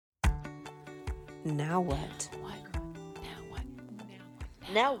Now what?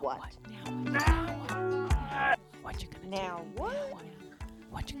 Now what? What you gonna Now what?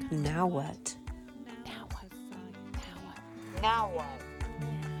 What you gonna Now what? Now what? Now what?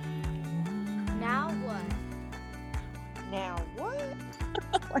 Now what? Now what?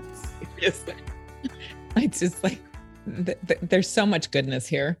 Seriously. I just like, there's so much goodness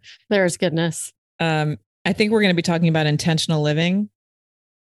here. There's goodness. I think we're going to be talking about intentional living.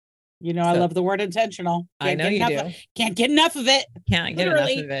 You know, I love the word intentional. I know you do. Can't get enough of it. Can't get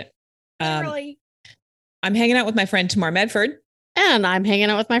enough of it. Literally. I'm hanging out with my friend Tamar Medford. And I'm hanging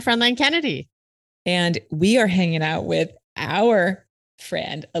out with my friend Lane Kennedy. And we are hanging out with our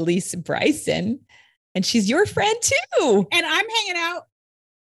friend Alysse Bryson. And she's your friend too. And I'm hanging out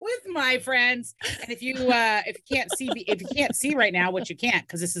with my friends. And if you can't see right now, which you can't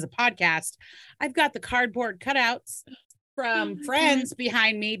because this is a podcast, I've got the cardboard cutouts from friends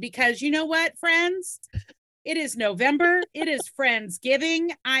behind me because you know what, friends? It is November. It is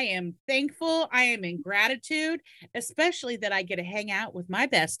Friendsgiving. I am thankful. I am in gratitude, especially that I get to hang out with my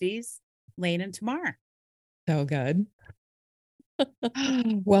besties, Lane and Tamar. So good.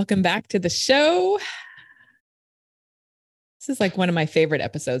 Welcome back to the show. This is like one of my favorite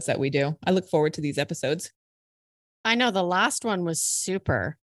episodes that we do. I look forward to these episodes. I know the last one was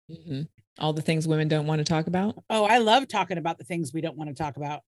super. Mm-hmm. All the things women don't want to talk about. Oh, I love talking about the things we don't want to talk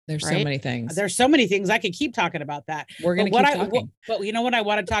about. There's so many things. There's so many things. I could keep talking about that. We're going to keep talking. But you know what I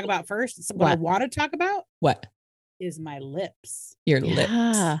want to talk about first? What I want to talk about? What? Is my lips. Your lips.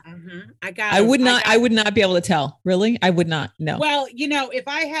 I would not be able to tell. Really? I would not. No. Well, you know, if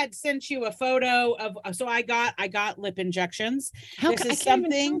I had sent you a photo of, so I got lip injections.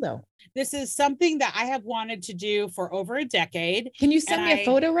 This is something that I have wanted to do for over a decade. Can you send me a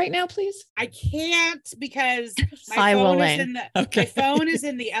photo right now, please? I can't because my phone is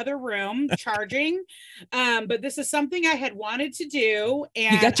in the other room charging. But this is something I had wanted to do.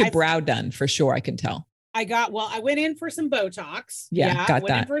 And you got your brow done for sure. I can tell. I went in for some Botox. Got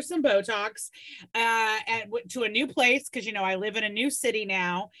that. In for some Botox and went to a new place because, you know, I live in a new city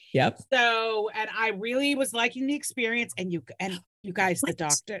now. Yep. So, and I really was liking the experience. And you guys,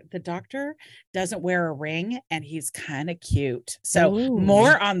 the doctor doesn't wear a ring and he's kind of cute. So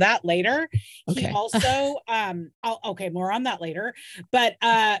more on that later. Okay. He also, more on that later. But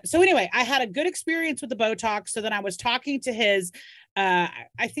so anyway, I had a good experience with the Botox. So then I was talking to his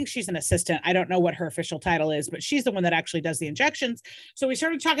I think she's an assistant. I don't know what her official title is, but she's the one that actually does the injections. So we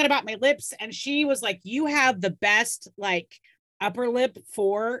started talking about my lips and she was like, you have the best like upper lip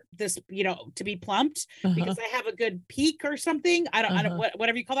for this, you know, to be plumped because I have a good peak or something. I don't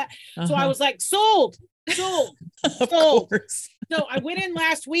whatever you call that. So I was like, sold. Of course. So I went in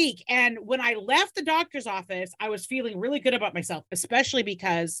last week and when I left the doctor's office, I was feeling really good about myself, especially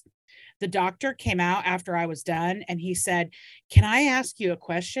because the doctor came out after I was done and he said, can I ask you a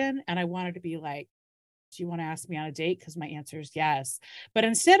question? And I wanted to be like, do you want to ask me on a date? Because my answer is yes. But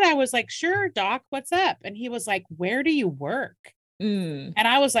instead I was like, sure, doc, what's up? And he was like, where do you work? And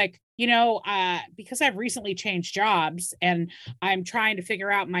I was like, you know, because I've recently changed jobs and I'm trying to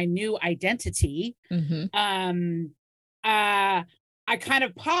figure out my new identity. I kind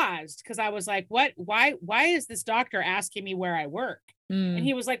of paused because I was like, why is this doctor asking me where I work? And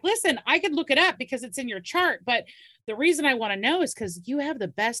he was like, listen, I could look it up because it's in your chart. But the reason I want to know is because you have the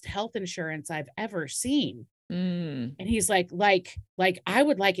best health insurance I've ever seen. And he's like, I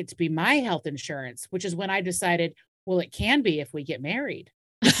would like it to be my health insurance, which is when I decided, well, it can be if we get married.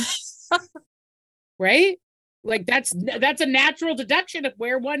 Right? Like that's a natural deduction of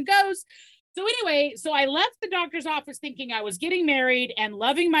where one goes. So anyway, so I left the doctor's office thinking I was getting married and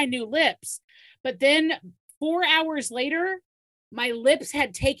loving my new lips. But then 4 hours later, my lips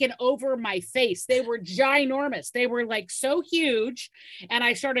had taken over my face. They were ginormous. They were like so huge. And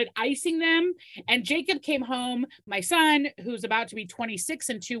I started icing them. And Jacob came home, my son, who's about to be 26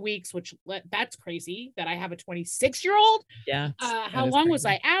 in 2 weeks, which that's crazy that I have a 26-year-old. Yeah. How long was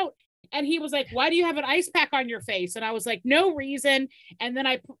I out? And he was like, why do you have an ice pack on your face? And I was like, no reason. And then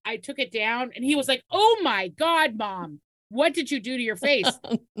I took it down and he was like, oh my God, Mom, what did you do to your face?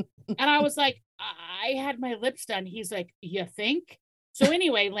 And I was like, I had my lips done. He's like, you think? So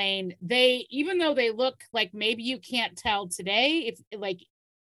anyway, Lane, even though they look like maybe you can't tell today,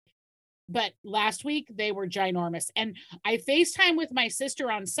 but last week they were ginormous. And I FaceTime with my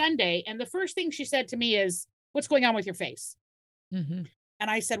sister on Sunday. And the first thing she said to me is, what's going on with your face? And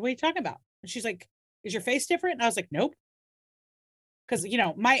I said, what are you talking about? And she's like, is your face different? And I was like, nope. Because, you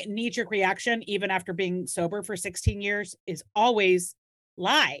know, my knee-jerk reaction, even after being sober for 16 years, is always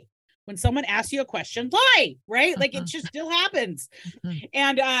lie. when someone asks you a question, lie, right? Like it just still happens.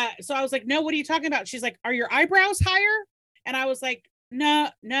 And so I was like, no, what are you talking about? She's like, are your eyebrows higher? And I was like, no.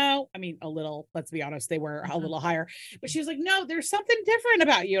 I mean, a little, let's be honest, they were a little higher, but she was like, no, there's something different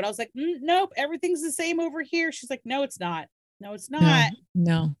about you. And I was like, nope, everything's the same over here. She's like, no, it's not. No, it's not.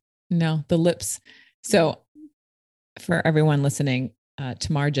 No, the lips. So for everyone listening,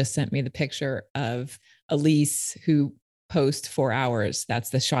 Tamar just sent me the picture of Alysse, who post 4 hours.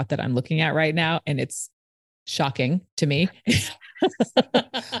 That's the shot that I'm looking at right now. And it's shocking to me.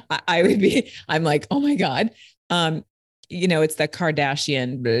 I'm like, oh my God. It's the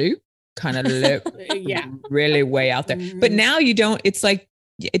Kardashian blue kind of lip. Yeah. Really way out there. But now you don't, it's like,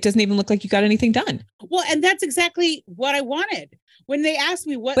 it doesn't even look like you got anything done. Well, and that's exactly what I wanted. When they asked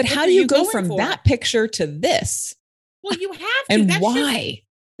me but how do you go from that picture to this? Well, you have to. And that's why?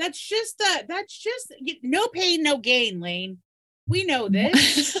 That's just no pain, no gain, Lane. We know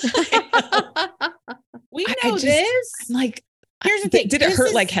this. We know this. I'm like, here's the thing. Did it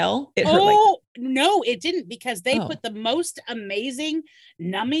hurt like hell? No, it didn't, because they put the most amazing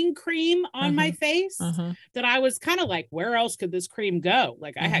numbing cream on my face that I was kind of like, where else could this cream go?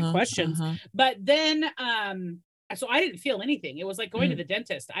 Like I had questions, but then, so I didn't feel anything. It was like going to the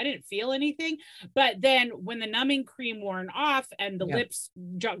dentist. I didn't feel anything. But then when the numbing cream worn off and the lips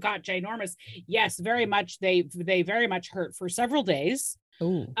got ginormous, yes, very much. They very much hurt for several days.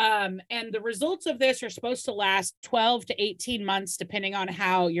 Ooh. And the results of this are supposed to last 12 to 18 months, depending on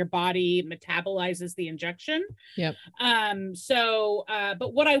how your body metabolizes the injection. Yep.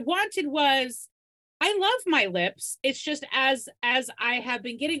 But what I wanted was, I love my lips. It's just as I have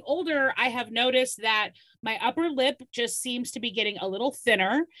been getting older, I have noticed that my upper lip just seems to be getting a little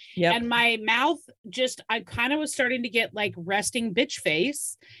thinner. Yep. And my mouth I kind of was starting to get like resting bitch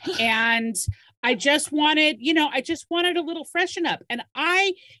face. And I just wanted a little freshen up. And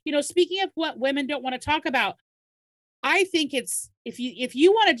speaking of what women don't want to talk about, I think it's, if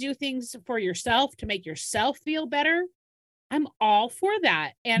you want to do things for yourself to make yourself feel better, I'm all for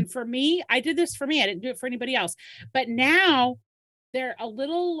that. And for me, I did this for me. I didn't do it for anybody else. But now they're a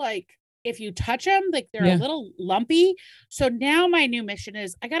little like, if you touch them, like they're a little lumpy. So now my new mission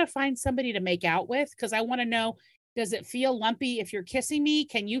is I got to find somebody to make out with, because I want to know, does it feel lumpy if you're kissing me?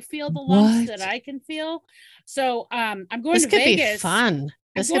 Can you feel the lumps that I can feel? So I'm going to Vegas. This could be fun.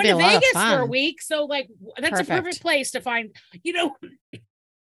 This could be a lot of fun. For a week. So like, that's a perfect place to find,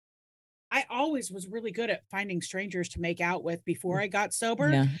 I always was really good at finding strangers to make out with before I got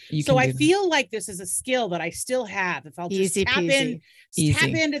sober. Yeah, so I feel like this is a skill that I still have. If I'll just tap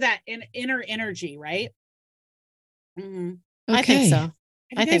into that inner energy, right? Okay. I think so.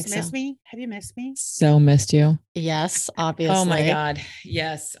 Have you guys missed me? Have you missed me? So missed you. Yes, obviously. Oh my God.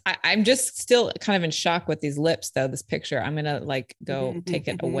 Yes. I'm just still kind of in shock with these lips though. This picture, I'm going to go take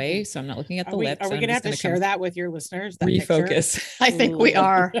it away. So I'm not looking at the lips. Are we going to have to share that with your listeners? Refocus. I think we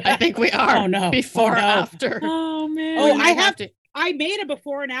are. Oh no. Before, after. Oh man. Oh, I have to. I made a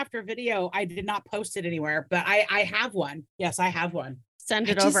before and after video. I did not post it anywhere, but I have one. Yes, I have one. Send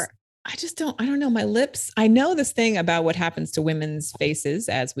it over. I don't know. My lips, I know this thing about what happens to women's faces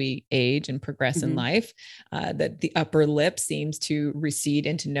as we age and progress in life, that the upper lip seems to recede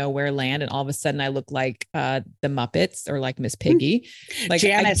into nowhere land. And all of a sudden I look like the Muppets or like Miss Piggy. Like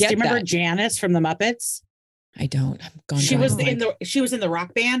Janice. Do you remember Janice from the Muppets? I don't. I'm gone. She was in the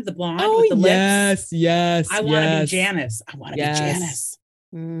rock band, the blonde with the lips. Yes. I want to be Janice. I want to be Janice.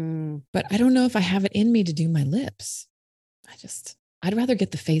 But I don't know if I have it in me to do my lips. I'd rather get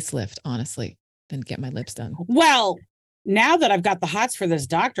the facelift, honestly, than get my lips done. Well, now that I've got the hots for this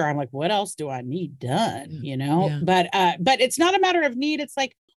doctor, I'm like, what else do I need done? Yeah. But it's not a matter of need. It's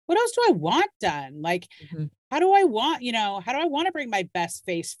like, what else do I want done? Like, how do I want to bring my best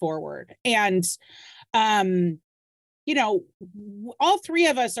face forward? And, all three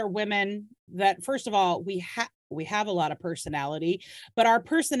of us are women that, first of all, we have a lot of personality, but our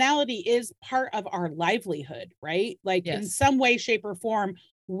personality is part of our livelihood, right? Like in some way, shape, or form,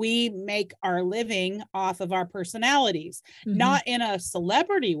 we make our living off of our personalities, not in a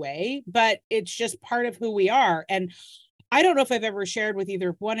celebrity way, but it's just part of who we are. And I don't know if I've ever shared with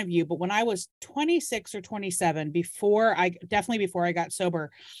either one of you, but when I was 26 or 27, before I got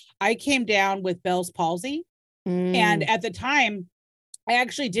sober, I came down with Bell's palsy. And at the time, I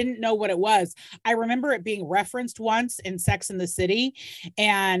actually didn't know what it was. I remember it being referenced once in Sex and the City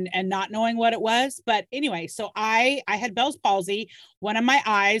and not knowing what it was. But anyway, so I had Bell's palsy. One of my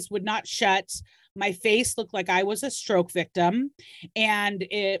eyes would not shut. My face looked like I was a stroke victim. And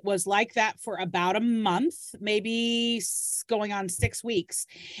it was like that for about a month, maybe going on 6 weeks.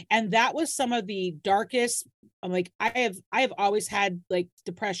 And that was some of the darkest. I'm like, I have always had like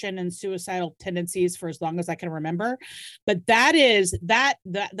depression and suicidal tendencies for as long as I can remember. But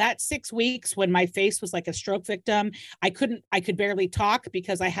that 6 weeks when my face was like a stroke victim, I could barely talk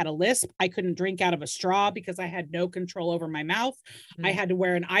because I had a lisp. I couldn't drink out of a straw because I had no control over my mouth. I had to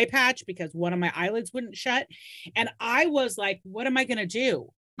wear an eye patch because one of my eyelids wouldn't shut. And I was like, what am I going to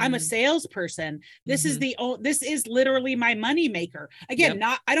do? I'm a salesperson. This is literally my money maker. Again,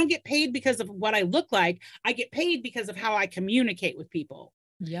 I don't get paid because of what I look like. I get paid because of how I communicate with people.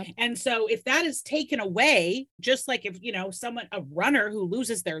 Yep. And so if that is taken away, just like if, a runner who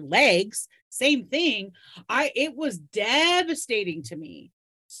loses their legs, same thing, it was devastating to me.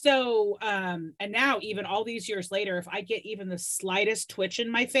 So, and now even all these years later, if I get even the slightest twitch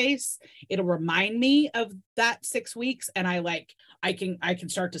in my face, it'll remind me of that 6 weeks. And I can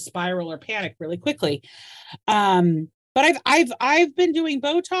start to spiral or panic really quickly. But I've been doing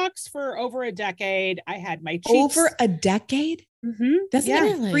Botox for over a decade. I had my cheeks. Over a decade? Mm-hmm. Doesn't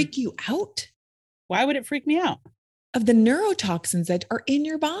that freak you out? Why would it freak me out? Of the neurotoxins that are in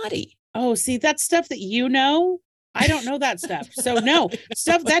your body. Oh, see, that's stuff that I don't know that stuff. So no,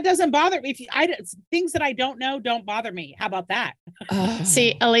 stuff that doesn't bother me. Things that I don't know don't bother me. How about that?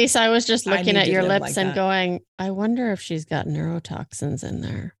 See, Alysse, I was just looking at your lips and going, I wonder if she's got neurotoxins in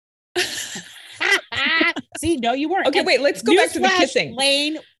there. See, no, you weren't. Okay, wait, let's go back to the kissing.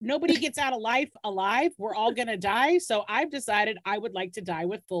 Lane, nobody gets out of life alive. We're all going to die. So I've decided I would like to die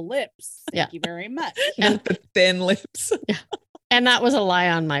with full lips. Thank you very much. Not the thin lips. Yeah. And that was a lie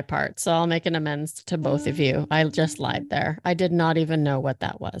on my part. So I'll make an amends to both of you. I just lied there. I did not even know what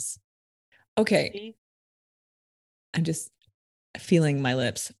that was. Okay. I'm just feeling my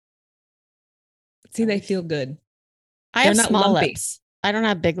lips. See, they feel good. I have small lips. I don't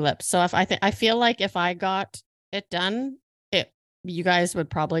have big lips. So I feel like if I got it done, you guys would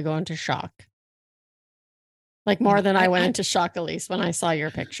probably go into shock. Like more than I went into shock, Alysse, when I saw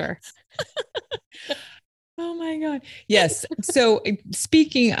your picture. Oh my God. Yes. So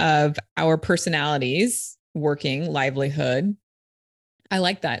speaking of our personalities, working, livelihood, I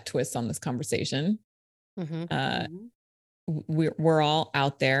like that twist on this conversation. We're all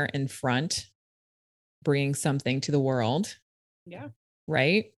out there in front, bringing something to the world. Yeah.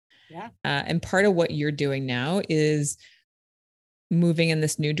 Right. Yeah. And part of what you're doing now is moving in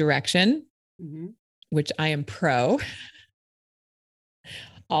this new direction, which I am pro,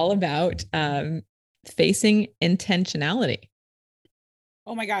 all about facing intentionality.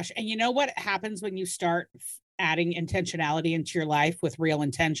 Oh my gosh. And you know what happens when you start adding intentionality into your life with real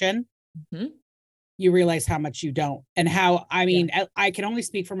intention? You realize how much you don't, and how, I can only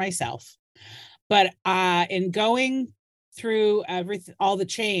speak for myself, but in going through all the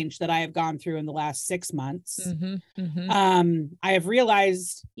change that I have gone through in the last 6 months, I have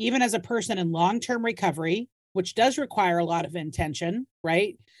realized, even as a person in long-term recovery, which does require a lot of intention,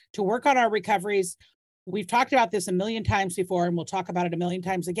 right? To work on our recoveries. We've talked about this a million times before, and we'll talk about it a million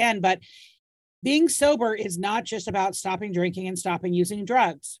times again, but being sober is not just about stopping drinking and stopping using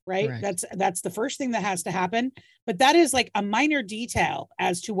drugs, right? Correct. That's the first thing that has to happen. But that is like a minor detail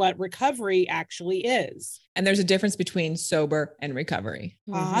as to what recovery actually is. And there's a difference between sober and recovery.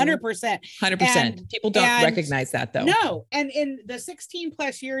 100%. 100%. People don't recognize that though. No. And in the 16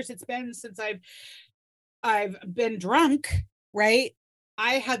 plus years it's been since I've been drunk, right?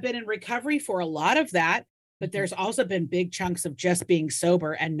 I have been in recovery for a lot of that. But there's also been big chunks of just being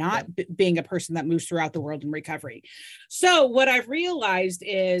sober and not being a person that moves throughout the world in recovery. So what I've realized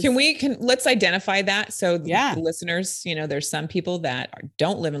is, let's identify that. So the listeners, there's some people that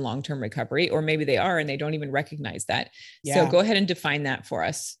don't live in long-term recovery, or maybe they are, and they don't even recognize that. So go ahead and define that for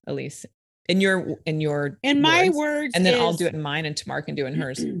us, Alysse, in my words, and then I'll do it in mine and Tamar can do it in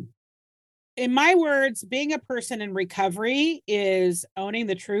hers. In my words, being a person in recovery is owning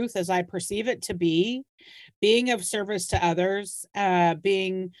the truth as I perceive it to be, being of service to others,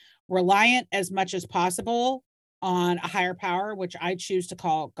 being reliant as much as possible on a higher power, which I choose to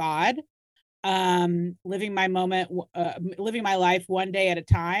call God, living my life one day at a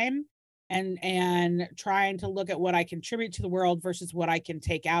time, and trying to look at what I contribute to the world versus what I can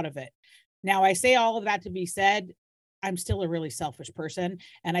take out of it. Now, I say all of that to be said, I'm still a really selfish person,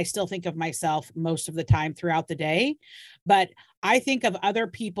 and I still think of myself most of the time throughout the day, but I think of other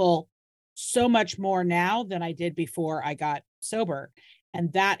people so much more now than I did before I got sober.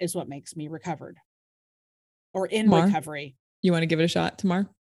 And that is what makes me recovered or in recovery. You want to give it a shot, Tamar?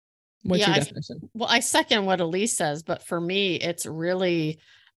 What's your definition? I second what Alysse says, but for me, it's really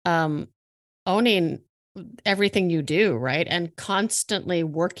owning everything you do, right? And constantly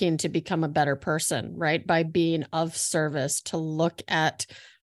working to become a better person, right? By being of service, to look at,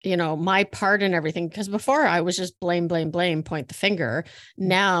 my part in everything. Because before I was just blame, point the finger.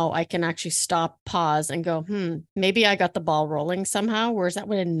 Now I can actually stop, pause, and go, maybe I got the ball rolling somehow, whereas that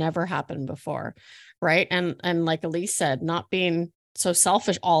would have never happened before. Right. And like Alysse said, not being so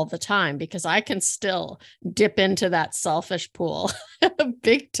selfish all the time, because I can still dip into that selfish pool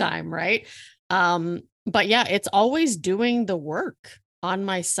big time. Right. But yeah, it's always doing the work on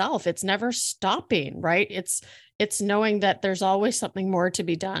myself. It's never stopping, right? It's knowing that there's always something more to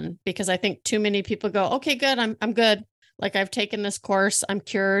be done, because I think too many people go, okay, good. I'm good. Like, I've taken this course, I'm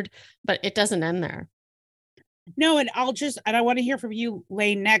cured, but it doesn't end there. No, and I want to hear from you,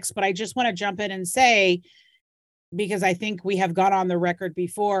 Lane, next, but I just want to jump in and say, because I think we have got on the record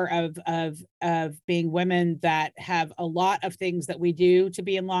before of being women that have a lot of things that we do to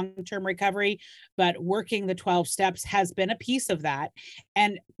be in long-term recovery, but working the 12 steps has been a piece of that.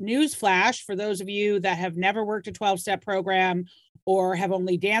 And newsflash, for those of you that have never worked a 12-step program or have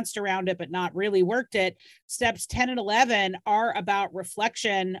only danced around it but not really worked it, steps 10 and 11 are about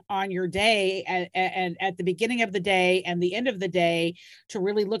reflection on your day and at the beginning of the day and the end of the day, to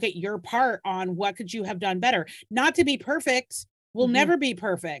really look at your part on what could you have done better. Not to be perfect. We'll never be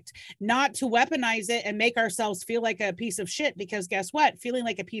perfect. Not to weaponize it and make ourselves feel like a piece of shit, because guess what? Feeling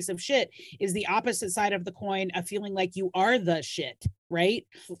like a piece of shit is the opposite side of the coin of feeling like you are the shit, right?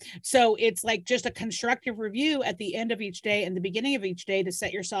 So it's like just a constructive review at the end of each day and the beginning of each day to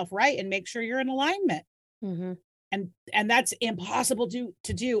set yourself right and make sure you're in alignment. And that's impossible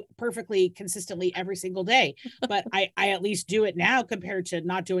to do perfectly consistently every single day. But I at least do it now compared to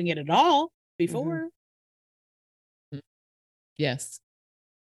not doing it at all before. Yes.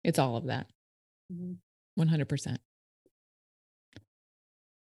 It's all of that. 100%.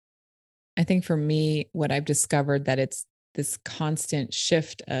 I think for me, what I've discovered, that it's this constant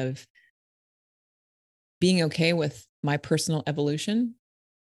shift of being okay with my personal evolution,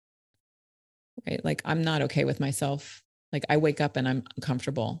 right? Like, I'm not okay with myself. Like, I wake up and I'm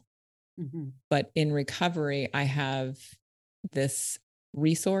uncomfortable, but in recovery, I have this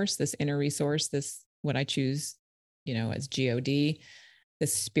resource, this inner resource, this, what I choose, as God, the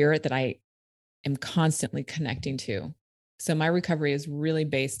spirit that I am constantly connecting to. So my recovery is really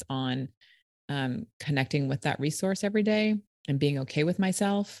based on connecting with that resource every day and being okay with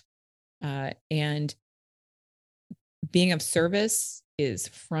myself. And being of service is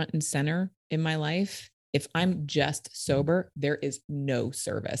front and center in my life. If I'm just sober, there is no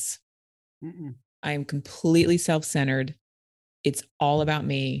service. I am completely self-centered. It's all about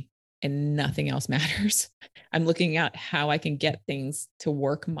me and nothing else matters. I'm looking at how I can get things to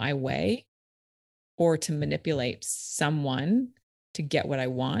work my way or to manipulate someone to get what I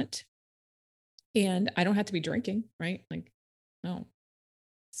want. And I don't have to be drinking, right? Like, no.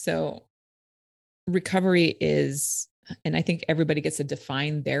 So recovery is, and I think everybody gets to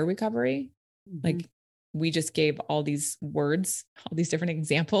define their recovery. Like, we just gave all these words, all these different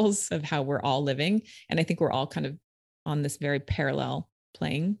examples of how we're all living. And I think we're all kind of on this very parallel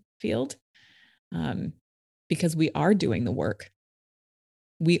playing field, because we are doing the work.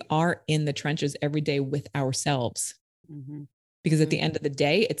 We are in the trenches every day with ourselves. Because at the end of the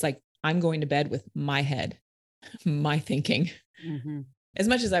day, it's like, I'm going to bed with my head, my thinking. As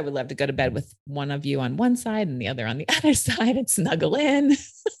much as I would love to go to bed with one of you on one side and the other on the other side and snuggle in.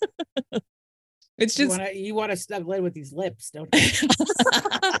 It's just, you want to snuggle in with these lips, don't you?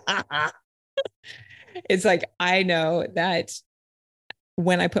 It's like, I know that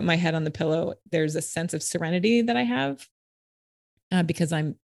when I put my head on the pillow, there's a sense of serenity that I have because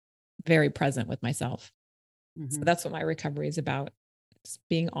I'm very present with myself. So that's what my recovery is about. Just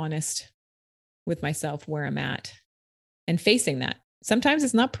being honest with myself, where I'm at, and facing that. Sometimes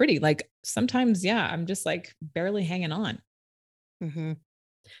it's not pretty. Like, sometimes, I'm just like barely hanging on.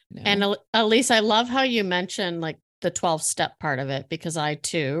 And Alysse, I love how you mentioned like the 12-step part of it, because I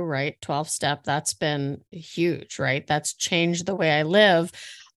too, right? 12-step, that's been huge, right? That's changed the way I live.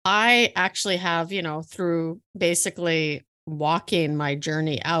 I actually have, through basically walking my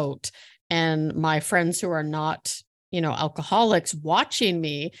journey out, and my friends who are not, alcoholics watching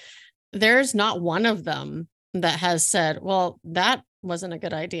me, there's not one of them that has said, well, that wasn't a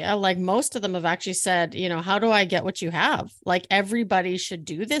good idea. Like, most of them have actually said, how do I get what you have? Like, everybody should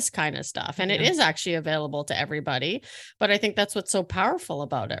do this kind of stuff. And it is actually available to everybody. But I think that's what's so powerful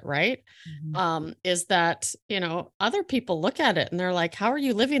about it, right? Is that, other people look at it and they're like, how are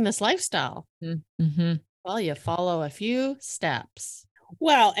you living this lifestyle? Well, you follow a few steps.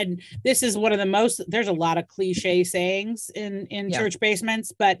 Well, and this is one of the most, there's a lot of cliche sayings in church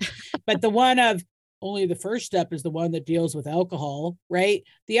basements, but the one of only the first step is the one that deals with alcohol, right?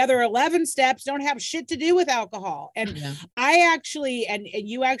 The other 11 steps don't have shit to do with alcohol. And I actually, and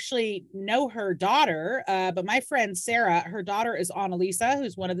you actually know her daughter, but my friend Sarah, her daughter is on Alysse,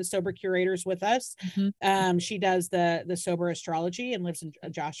 who's one of the sober curators with us. She does the sober astrology and lives in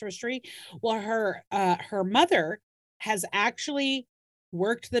Joshua Street. Well, her mother has actually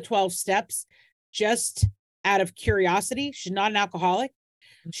worked the 12 steps just out of curiosity. She's not an alcoholic.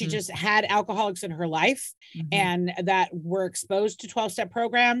 She just had alcoholics in her life and that were exposed to 12-step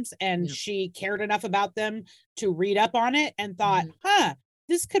programs. And she cared enough about them to read up on it and thought,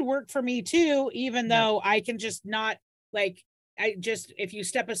 this could work for me too, even though I can just not like, if you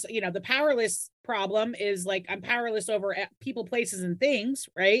step us, the powerless problem is like, I'm powerless over people, places, and things.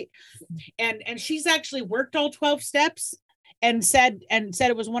 Right. And she's actually worked all 12 steps and said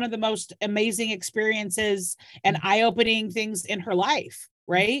it was one of the most amazing experiences and eye-opening things in her life.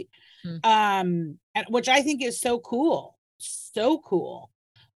 Right. And which I think is so cool. So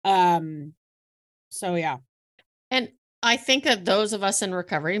yeah. And I think that those of us in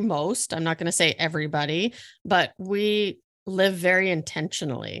recovery, I'm not going to say everybody, but we live very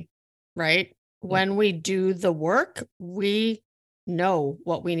intentionally, right? When we do the work, we know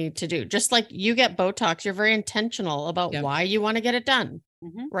what we need to do. Just like you get Botox, you're very intentional about why you want to get it done,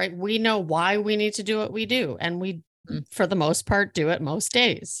 right? We know why we need to do what we do. And we, for the most part, do it most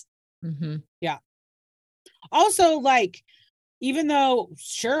days. Yeah. Also, like, even though,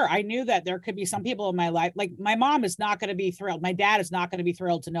 sure, I knew that there could be some people in my life, like my mom is not going to be thrilled. My dad is not going to be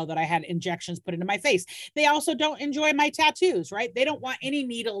thrilled to know that I had injections put into my face. They also don't enjoy my tattoos, right? They don't want any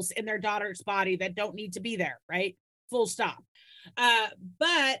needles in their daughter's body that don't need to be there, right? Full stop.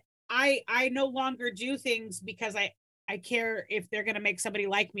 But I no longer do things because I care if they're going to make somebody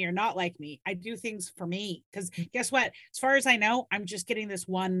like me or not like me. I do things for me because guess what? As far as I know, I'm just getting this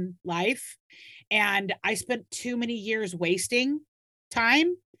one life and I spent too many years wasting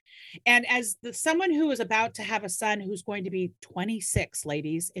time. And as someone who is about to have a son who's going to be 26,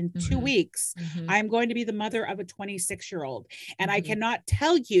 ladies, in 2 weeks, I'm going to be the mother of a 26-year-old. And I cannot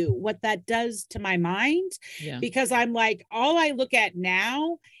tell you what that does to my mind because I'm like, all I look at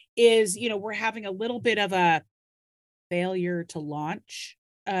now is, we're having a little bit of a failure to launch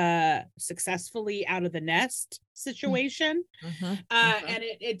successfully out of the nest situation. And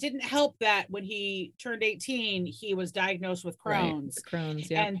it didn't help that when he turned 18, he was diagnosed with Crohn's.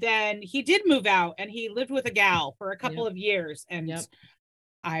 And then he did move out and he lived with a gal for a couple of years. And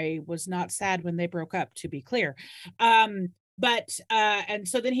I was not sad when they broke up, to be clear. But and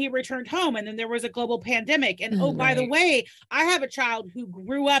so then he returned home and then there was a global pandemic. And by the way, I have a child who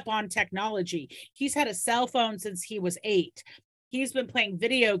grew up on technology. He's had a cell phone since he was 8. He's been playing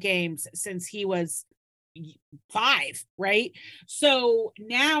video games since he was 5, right? So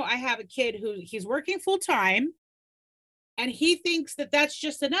now I have a kid who he's working full time and he thinks that that's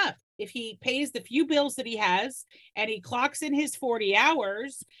just enough. If he pays the few bills that he has and he clocks in his 40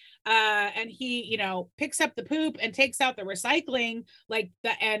 hours and he, picks up the poop and takes out the recycling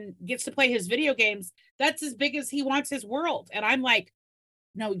and gets to play his video games, that's as big as he wants his world. And I'm like,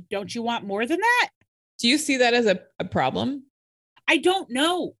 no, don't you want more than that? Do you see that as a problem? I don't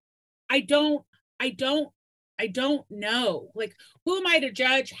know. I don't know. Like, who am I to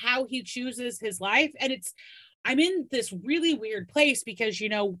judge how he chooses his life? And I'm in this really weird place because,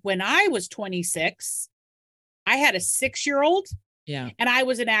 when I was 26, I had a 6-year-old and I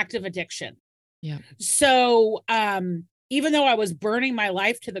was in active addiction. So, even though I was burning my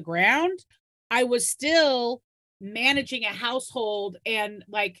life to the ground, I was still managing a household. And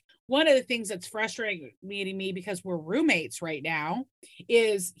like, one of the things that's frustrating me because we're roommates right now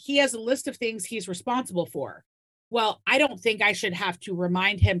is he has a list of things he's responsible for. Well, I don't think I should have to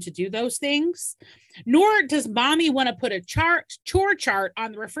remind him to do those things, nor does mommy want to put a chore chart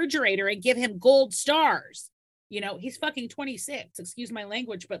on the refrigerator and give him gold stars. He's fucking 26, excuse my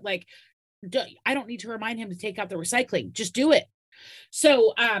language, but like, I don't need to remind him to take out the recycling. Just do it.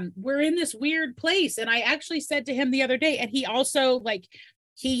 So we're in this weird place. And I actually said to him the other day, and he also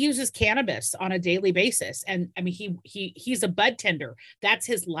he uses cannabis on a daily basis. And I mean, he's a bud tender. That's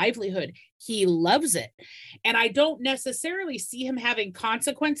his livelihood. He loves it. And I don't necessarily see him having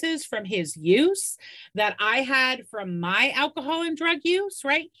consequences from his use that I had from my alcohol and drug use,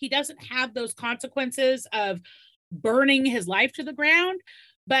 right? He doesn't have those consequences of burning his life to the ground.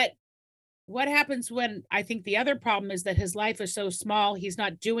 But what happens when I think the other problem is that his life is so small, he's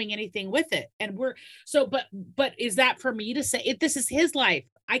not doing anything with it. And but is that for me to say this is his life?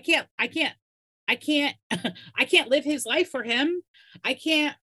 I can't I can't I can't live his life for him. I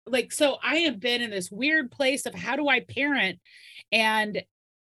can't like so I have been in this weird place of how do I parent and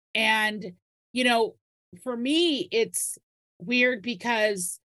and you know, for me it's weird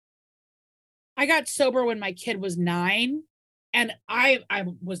because I got sober when my kid was 9 and I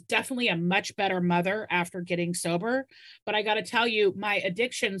was definitely a much better mother after getting sober, but I got to tell you my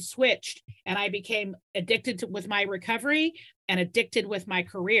addiction switched and I became addicted to, with my recovery and addicted with my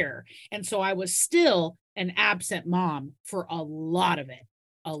career. And so I was still an absent mom for a lot of it.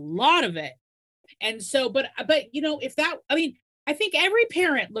 A lot of it. And so but you know, if that I mean, I think every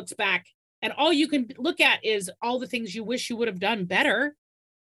parent looks back and all you can look at is all the things you wish you would have done better.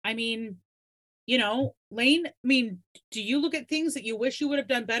 I mean, you know, Lane, I mean, do you look at things that you wish you would have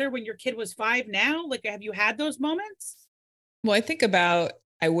done better when your kid was 5 now? Like, have you had those moments? Well, I think about,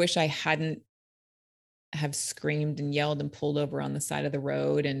 I wish I hadn't have screamed and yelled and pulled over on the side of the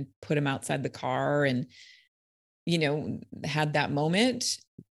road and put him outside the car and, you know, had that moment.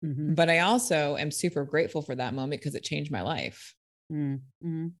 Mm-hmm. But I also am super grateful for that moment because it changed my life.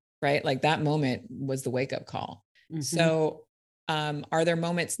 Mm-hmm. Right. Like that moment was the wake up call. Mm-hmm. So, are there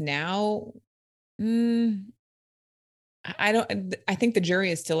moments now? I think the jury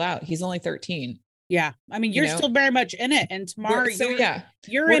is still out. He's only 13. Yeah. I mean, you're still very much in it. And tomorrow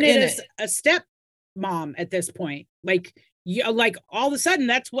you're in it as a step mom at this point. Like like all of a sudden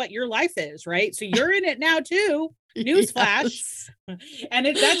that's what your life is, right? So you're in it now too. Newsflash. Yes. And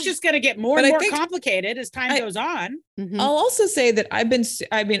that's just going to get more and more complicated as time goes on. Mm-hmm. I'll also say that I've been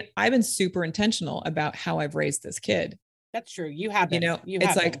super intentional about how I've raised this kid. That's true. You have been.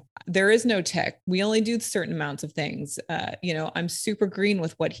 It's like there is no tech. We only do certain amounts of things. I'm super green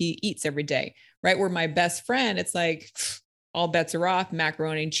with what he eats every day, right? Where my best friend, it's like all bets are off,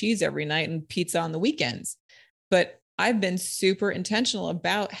 macaroni and cheese every night and pizza on the weekends. But I've been super intentional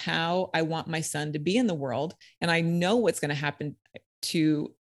about how I want my son to be in the world. And I know what's going to happen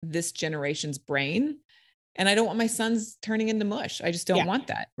to this generation's brain. And I don't want my sons turning into mush. I just don't want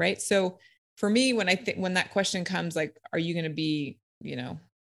that. Right. So for me, when that question comes, like, are you going to be,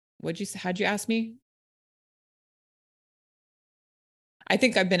 how'd you ask me? I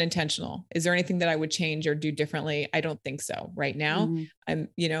think I've been intentional. Is there anything that I would change or do differently? I don't think so. Right now, I'm,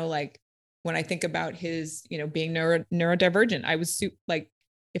 like when I think about his, being neurodivergent, I was like,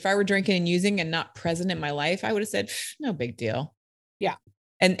 if I were drinking and using and not present in my life, I would have said, no big deal. Yeah.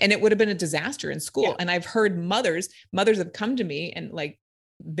 And it would have been a disaster in school. Yeah. And I've heard mothers have come to me and like,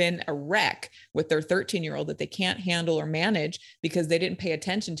 been a wreck with their 13-year-old that they can't handle or manage because they didn't pay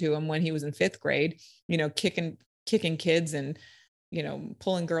attention to him when he was in 5th grade, kicking kids and,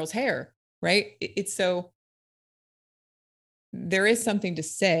 pulling girls' hair. Right. It's so there is something to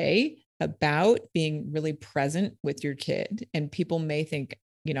say about being really present with your kid. And people may think,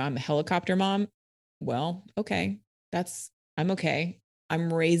 I'm a helicopter mom. Well, okay. I'm okay.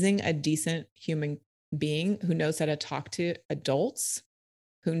 I'm raising a decent human being who knows how to talk to adults,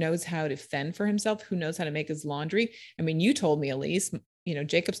 who knows how to fend for himself, who knows how to make his laundry. I mean, you told me, Alysse,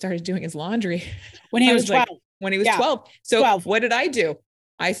 Jacob started doing his laundry when he was 12. When he was 12. So 12. What did I do?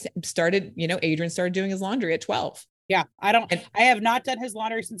 I started, Adrian started doing his laundry at 12. Yeah. I have not done his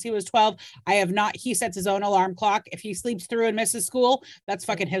laundry since he was 12. He sets his own alarm clock. If he sleeps through and misses school, that's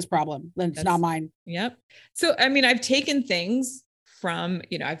fucking his problem. It's not mine. Yep. So, I mean, I've taken things from,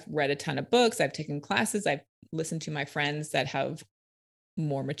 I've read a ton of books. I've taken classes. I've listened to my friends that have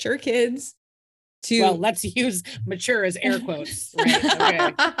more mature kids well, let's use mature as air quotes. Right?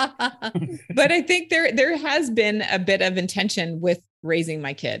 Okay. But I think there has been a bit of intention with raising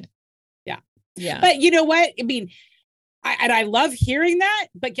my kid. Yeah. Yeah. But you know what? I mean, I love hearing that,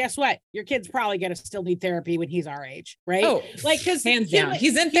 but guess what? Your kid's probably going to still need therapy when he's our age, right? Oh, like, cause hands down,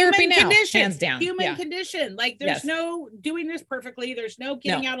 he's in therapy now. Hands down, human condition. Like there's no doing this perfectly. There's no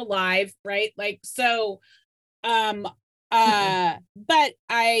getting out alive. Right. Like, so, but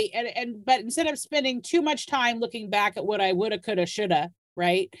instead of spending too much time looking back at what I woulda, coulda, shoulda,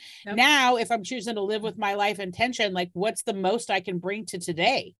 right? Nope. Now, if I'm choosing to live with my life intention, like what's the most I can bring to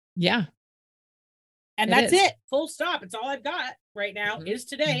today? Yeah. And that's it. Full stop. It's all I've got right now is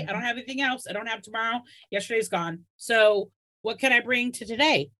today. I don't have anything else. I don't have tomorrow. Yesterday's gone. So what can I bring to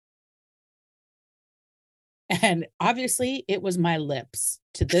today? And obviously it was my lips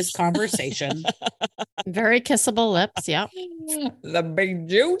to this conversation. Very kissable lips. Yeah. The big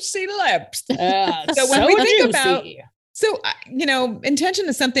juicy lips. So when we think about, intention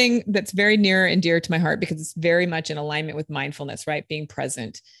is something that's very near and dear to my heart because it's very much in alignment with mindfulness, right? Being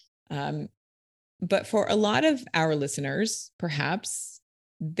present. But for a lot of our listeners, perhaps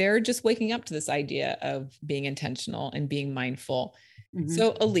they're just waking up to this idea of being intentional and being mindful. Mm-hmm.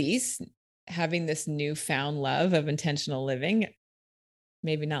 So Alysse, having this newfound love of intentional living,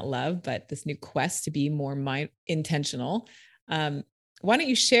 maybe not love, but this new quest to be more intentional. Why don't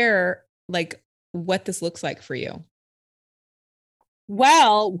you share like what this looks like for you?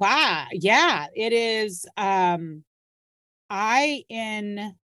 Well, wow. Yeah, it is. I,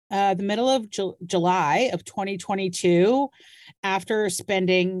 in the middle of July of 2022, after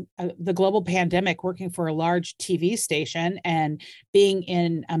spending the global pandemic working for a large TV station and being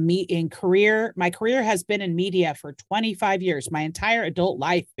in career, my career has been in media for 25 years, my entire adult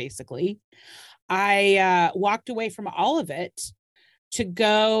life, basically. I walked away from all of it to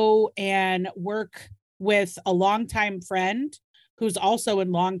go and work with a longtime friend who's also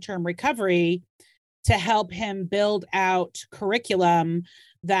in long-term recovery to help him build out curriculum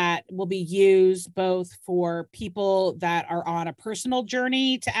that will be used both for people that are on a personal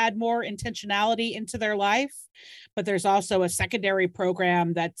journey to add more intentionality into their life. But there's also a secondary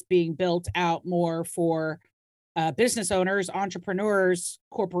program that's being built out more for business owners, entrepreneurs,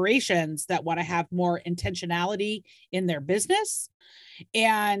 corporations that want to have more intentionality in their business.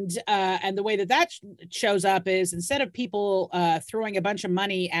 And the way that shows up is, instead of people throwing a bunch of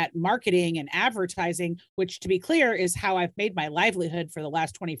money at marketing and advertising, which, to be clear, is how I've made my livelihood for the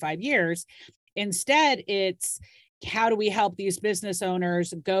last 25 years, instead it's how do we help these business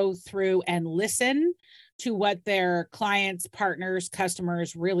owners go through and listen to what their clients, partners,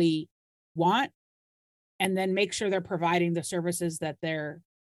 customers really want, and then make sure they're providing the services that their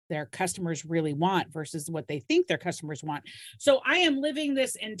customers really want versus what they think their customers want. So I am living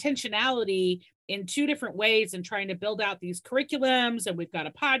this intentionality in two different ways and trying to build out these curriculums. And we've got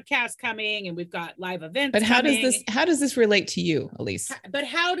a podcast coming and we've got live events. But how does this relate to you, Alysse? But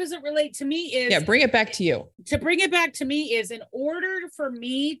how does it relate to me is, bring it back to you. To bring it back to me is, in order for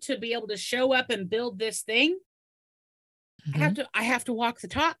me to be able to show up and build this thing, I have to walk the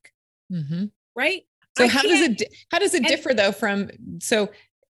talk. Right. So how does it differ though from,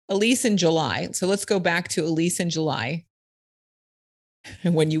 Alysse in July. So let's go back to Alysse in July,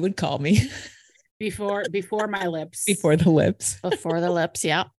 when you would call me before my lips, before the lips.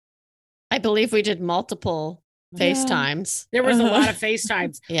 Yeah. I believe we did multiple FaceTimes. There was a lot of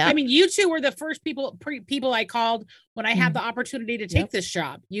FaceTimes. Yeah. I mean, you two were the first people I called when I had the opportunity to take this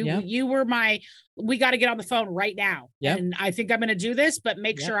job. You were we got to get on the phone right now. And I think I'm going to do this, but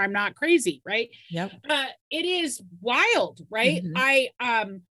make sure I'm not crazy. Right. It is wild. Right.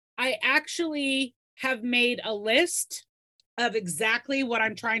 I actually have made a list of exactly what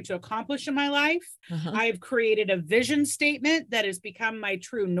I'm trying to accomplish in my life. I've created a vision statement that has become my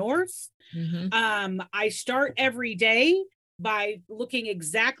true north. I start every day by looking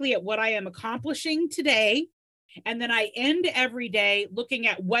exactly at what I am accomplishing today. And then I end every day looking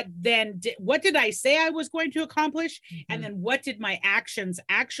at what did I say I was going to accomplish? And then what did my actions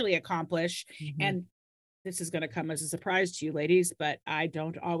actually accomplish? And this is going to come as a surprise to you, ladies, but I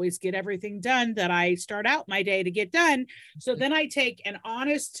don't always get everything done that I start out my day to get done. So then I take an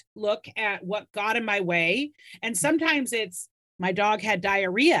honest look at what got in my way. And sometimes it's, my dog had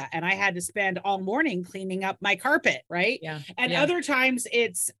diarrhea and I had to spend all morning cleaning up my carpet. Right. And other times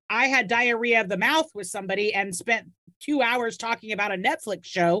it's, I had diarrhea of the mouth with somebody and spent 2 hours talking about a Netflix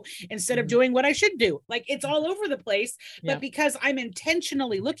show instead of doing what I should do. Like, it's all over the place, but because I'm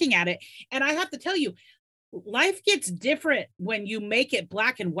intentionally looking at it. And I have to tell you, life gets different when you make it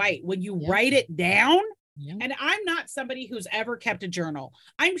black and white, when you write it down. And I'm not somebody who's ever kept a journal.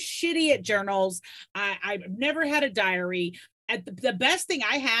 I'm shitty at journals. I've never had a diary. The best thing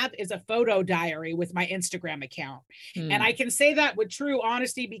I have is a photo diary with my Instagram account. And I can say that with true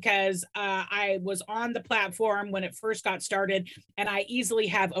honesty because I was on the platform when it first got started, and I easily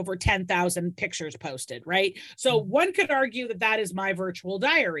have over 10,000 pictures posted. Right. So one could argue that that is my virtual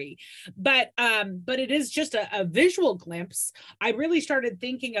diary, but it is just a visual glimpse. I really started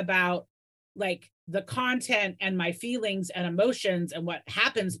thinking about like the content and my feelings and emotions and what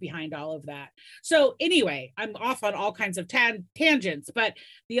happens behind all of that. So anyway, I'm off on all kinds of tangents, but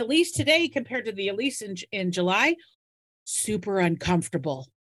the Alysse today compared to the Alysse in July, super uncomfortable.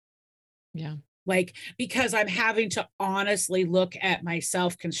 Like, because I'm having to honestly look at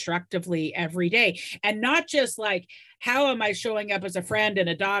myself constructively every day, and not just like, how am I showing up as a friend and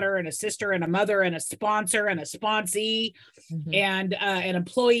a daughter and a sister and a mother and a sponsor and a sponsee and an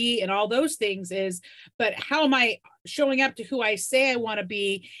employee and all those things but how am I showing up to who I say I want to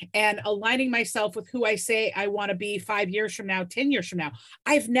be and aligning myself with who I say I want to be 5 years from now, 10 years from now.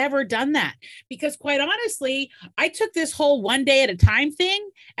 I've never done that because, quite honestly, I took this whole one day at a time thing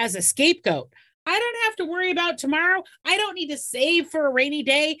as a scapegoat. I don't have to worry about tomorrow. I don't need to save for a rainy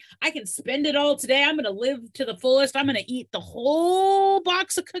day. I can spend it all today. I'm going to live to the fullest. I'm going to eat the whole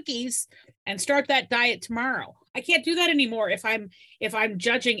box of cookies and start that diet tomorrow. I can't do that anymore if I'm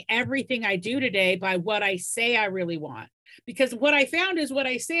judging everything I do today by what I say I really want. Because what I found is what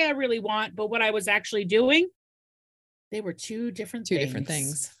I say I really want, but what I was actually doing, they were two different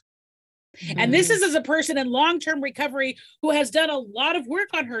things. And this is as a person in long-term recovery who has done a lot of work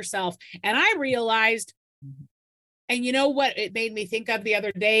on herself. And I realized, and you know what it made me think of the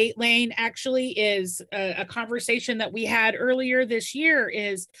other day, Lane, actually is a conversation that we had earlier this year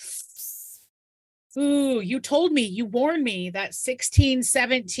is, you told me, you warned me that 16,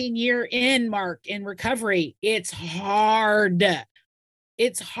 17 year in mark in recovery, it's hard.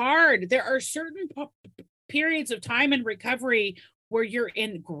 It's hard. There are certain periods of time in recovery where you're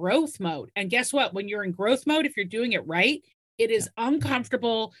in growth mode. And guess what? When you're in growth mode, if you're doing it right, it is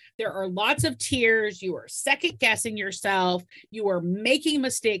uncomfortable. There are lots of tears. You are second guessing yourself. You are making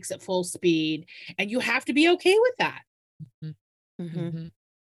mistakes at full speed, and you have to be okay with that.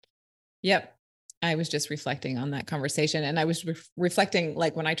 Yep. I was just reflecting on that conversation, and I was reflecting,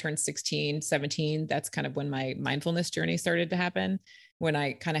 like when I turned 16, 17, that's kind of when my mindfulness journey started to happen, when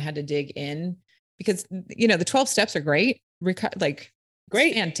I kind of had to dig in, because, you know, the 12 steps are great.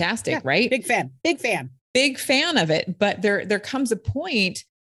 Great, fantastic, right? Big fan of it. But there comes a point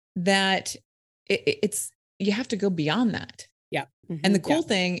that it's you have to go beyond that. Yeah. And the cool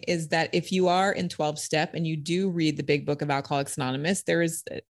thing is that if you are in 12 step and you do read the big book of Alcoholics Anonymous, there is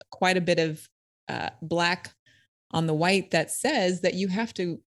quite a bit of black on the white that says that you have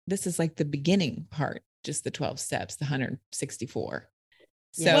to, this is like the beginning part, just the 12 steps, the 164.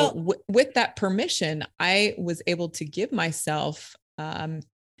 So with that permission, I was able to give myself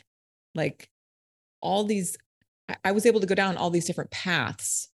like all these, I was able to go down all these different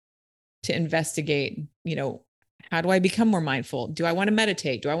paths to investigate, you know, how do I become more mindful? Do I want to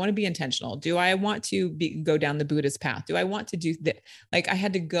meditate? Do I want to be intentional? Do I want to go down the Buddhist path? Do I want to do that? Like I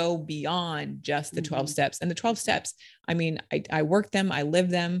had to go beyond just the 12 steps. And the 12 steps, I mean, I work them, I live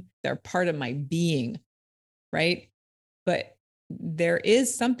them. They're part of my being, right? But there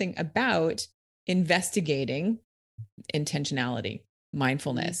is something about investigating intentionality,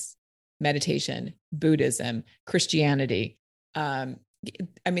 mindfulness, meditation, Buddhism, Christianity. I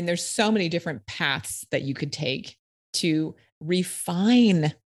mean, there's so many different paths that you could take to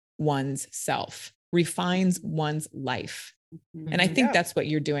refine one's self, refines one's life. And I think that's what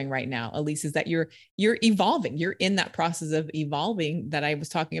you're doing right now, Alysse, is that you're evolving. You're in that process of evolving that I was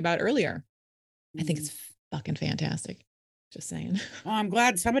talking about earlier. I think it's fucking fantastic. Just saying. Well, I'm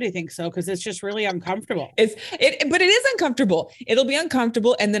glad somebody thinks so, because it's just really uncomfortable. But it is uncomfortable. It'll be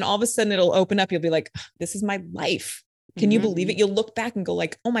uncomfortable. And then all of a sudden it'll open up. You'll be like, this is my life. Can you believe it? You'll look back and go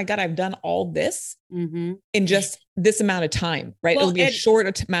like, oh my God, I've done all this in just this amount of time, right? Well, it'll be a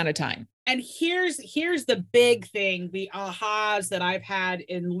short amount of time. And here's the big thing, the ahas that I've had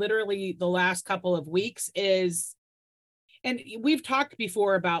in literally the last couple of weeks is, and we've talked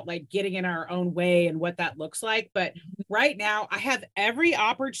before about like getting in our own way and what that looks like. But right now I have every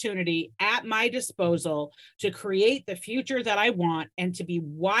opportunity at my disposal to create the future that I want and to be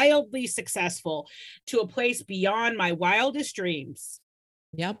wildly successful to a place beyond my wildest dreams.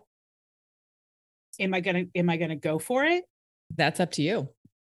 Yep. Am I going to go for it? That's up to you.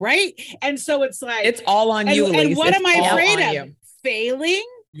 Right. And so it's like, it's all on you. And what am I afraid of? Failing?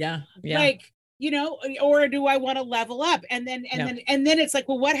 Yeah. Like, you know, or do I want to level up? And then it's like,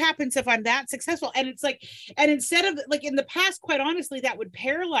 well, what happens if I'm that successful? And it's like, and instead of like in the past, quite honestly, that would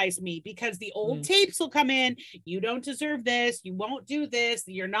paralyze me because the old tapes will come in. You don't deserve this. You won't do this.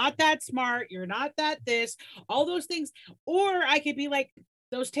 You're not that smart. You're not that this, all those things. Or I could be like,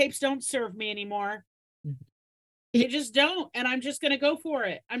 those tapes don't serve me anymore. They just don't. And I'm just going to go for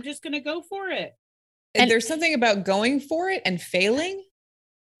it. And there's something about going for it and failing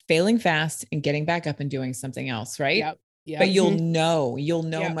fast and getting back up and doing something else. Right. Yep. But you'll know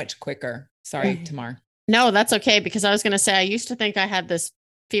much quicker. Sorry, Tamar. No, that's okay. Because I was going to say, I used to think I had this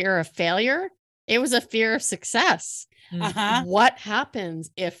fear of failure. It was a fear of success. What happens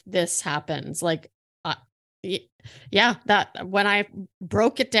if this happens? Like, that when I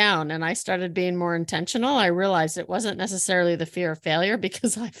broke it down and I started being more intentional, I realized it wasn't necessarily the fear of failure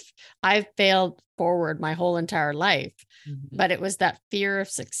because I've failed forward my whole entire life, but it was that fear of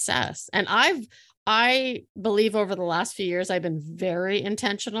success. And I believe over the last few years, I've been very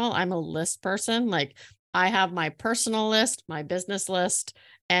intentional. I'm a list person. Like I have my personal list, my business list,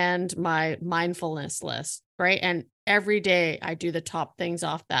 and my mindfulness list, right? And every day I do the top things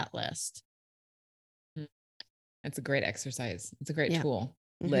off that list. It's a great exercise. It's a great tool.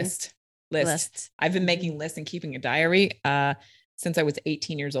 List. Lists. I've been making lists and keeping a diary since I was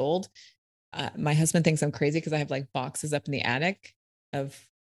 18 years old. My husband thinks I'm crazy because I have like boxes up in the attic of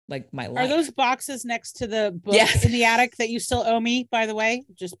like my life. Are those boxes next to the book in the attic that you still owe me, by the way?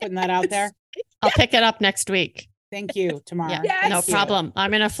 Just putting that out there. I'll pick it up next week. Thank you, Tamar. Yeah, no problem.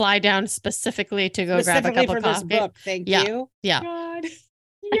 I'm going to fly down specifically to go grab a cup of coffee. This book. Thank you. Yeah. God.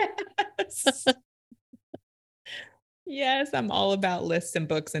 Yes. Yes, I'm all about lists and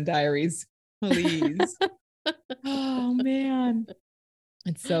books and diaries. Please. Oh man.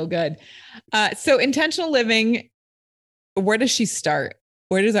 It's so good. So intentional living, where does she start?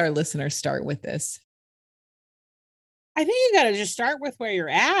 Where does our listener start with this? I think you got to just start with where you're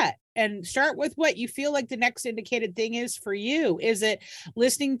at and start with what you feel like the next indicated thing is for you. Is it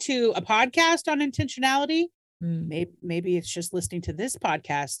listening to a podcast on intentionality? Maybe it's just listening to this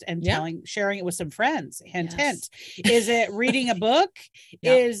podcast and sharing it with some friends. Hint, hint. Is it reading a book?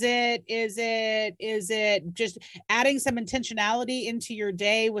 Is it just adding some intentionality into your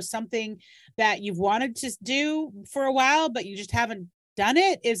day with something that you've wanted to do for a while, but you just haven't done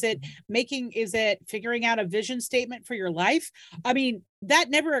it? Is it figuring out a vision statement for your life? I mean, that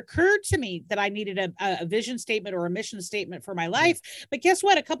never occurred to me that I needed a vision statement or a mission statement for my life. But guess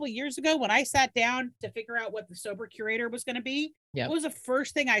what? A couple of years ago, when I sat down to figure out what the sober curator was going to be, what was the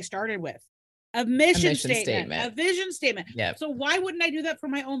first thing I started with? A mission statement, a vision statement. So why wouldn't I do that for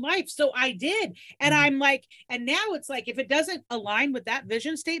my own life? So I did. And I'm like, and now it's like, if it doesn't align with that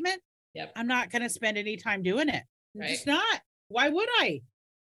vision statement, I'm not going to spend any time doing it. I'm just not. Why would I?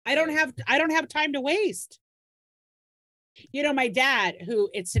 I don't have time to waste. You know, my dad,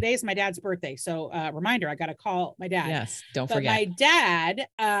 today's my dad's birthday. So reminder, I got to call my dad. Yes. Don't forget. My dad,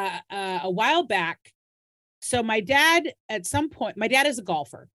 a while back. So my dad, at some point, my dad is a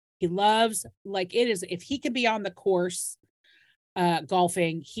golfer. He loves, like, it is, if he can be on the course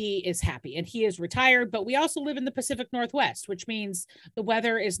golfing, he is happy, and he is retired. But we also live in the Pacific Northwest, which means the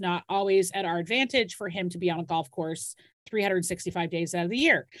weather is not always at our advantage for him to be on a golf course 365 days out of the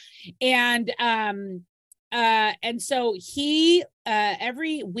year. And so he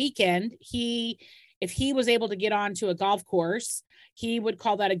every weekend, if he was able to get onto a golf course, he would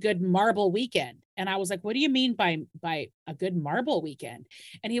call that a good marble weekend. And I was like, what do you mean by a good marble weekend?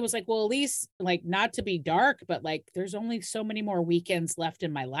 And he was like, well, Alysse, like, not to be dark, but like, there's only so many more weekends left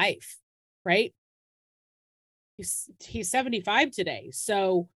in my life. Right. He's 75 today.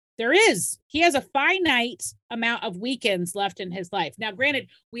 So he has a finite amount of weekends left in his life. Now, granted,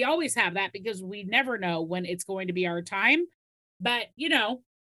 we always have that because we never know when it's going to be our time. But, you know,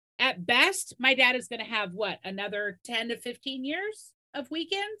 at best, my dad is going to have another 10 to 15 years of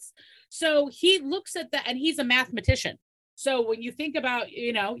weekends. So he looks at that, and he's a mathematician. So when you think about,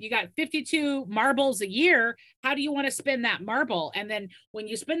 you know, you got 52 marbles a year, how do you want to spend that marble? And then when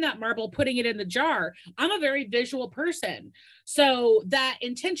you spend that marble, putting it in the jar, I'm a very visual person. So that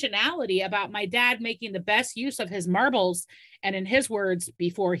intentionality about my dad making the best use of his marbles, and in his words,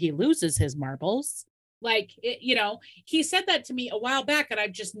 before he loses his marbles, like, you know, he said that to me a while back, and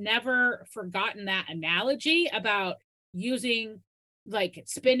I've just never forgotten that analogy about using, like,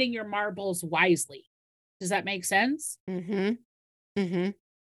 spending your marbles wisely. Does that make sense? Mm-hmm. Mm-hmm.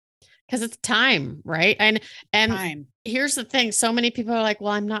 Because it's time, right? And time. Here's the thing. So many people are like,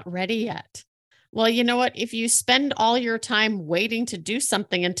 well, I'm not ready yet. Well, you know what? If you spend all your time waiting to do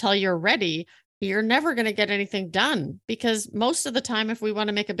something until you're ready, you're never going to get anything done, because most of the time, if we want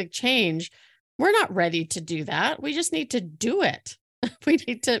to make a big change, we're not ready to do that. We just need to do it. We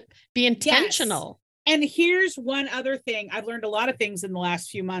need to be intentional. Yes. And here's one other thing. I've learned a lot of things in the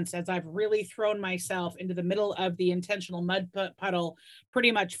last few months as I've really thrown myself into the middle of the intentional mud puddle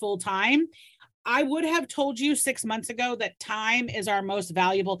pretty much full time. I would have told you 6 months ago that time is our most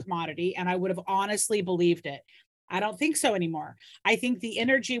valuable commodity, and I would have honestly believed it. I don't think so anymore. I think the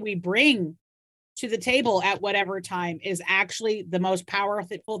energy we bring to the table at whatever time is actually the most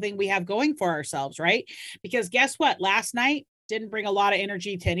powerful thing we have going for ourselves, right? Because guess what? Last night didn't bring a lot of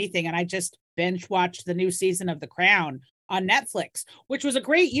energy to anything, and I just binge watched the new season of The Crown on Netflix, which was a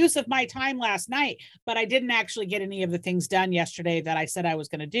great use of my time last night, but I didn't actually get any of the things done yesterday that I said I was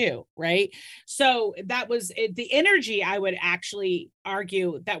going to do, right? So that was it. The energy, I would actually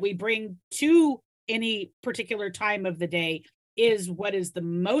argue, that we bring to any particular time of the day is what is the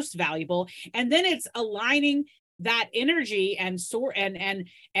most valuable. And then it's aligning that energy and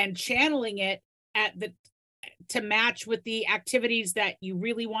channeling it to match with the activities that you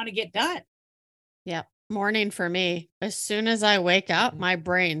really want to get done. Yeah. Morning for me. As soon as I wake up, my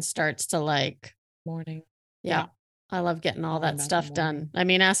brain starts to like morning. Yeah. I love getting all All that about the stuff done. morning. I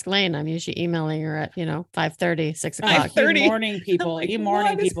mean, ask Lane. I'm usually emailing her at, 5:30, 6 o'clock. 5:30. You morning people, Like, you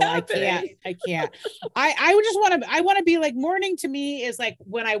morning what is people. I can't. I would just want to be like, morning to me is like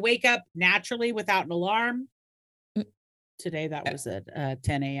when I wake up naturally without an alarm. Today that was at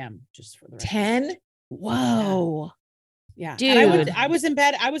 10 a.m. just for the record. 10? Whoa. Yeah. Dude. And I was in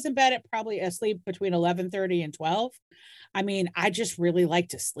bed at probably asleep between 11:30 and 12. I mean, I just really like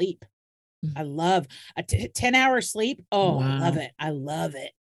to sleep. I love a 10-hour sleep. Oh, wow. I love it. I love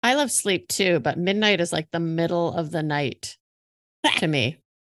it. I love sleep too, but midnight is like the middle of the night to me.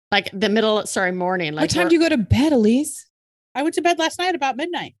 Like morning. Like what time do you go to bed, Alysse? I went to bed last night about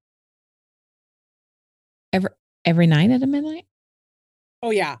midnight. Every night at midnight? Oh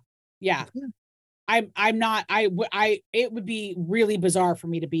yeah. Yeah. I'm not, it would be really bizarre for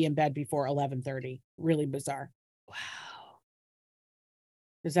me to be in bed before 11:30. Really bizarre. Wow.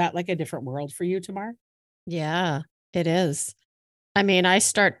 Is that like a different world for you, Tamar? Yeah, it is. I mean, I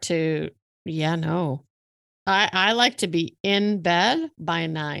start to, I like to be in bed by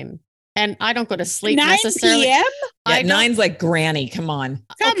 9, and I don't go to sleep 9 necessarily. p.m. Yeah, 9's like granny. Come on.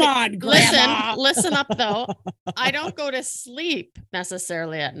 Come on, grandma. Listen up though. I don't go to sleep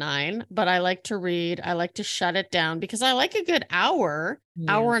necessarily at 9, but I like to read. I like to shut it down because I like a good hour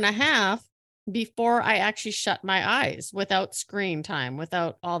and a half before I actually shut my eyes without screen time,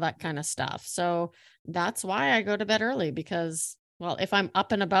 without all that kind of stuff. So that's why I go to bed early because, well, if I'm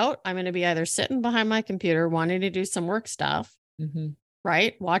up and about, I'm going to be either sitting behind my computer wanting to do some work stuff,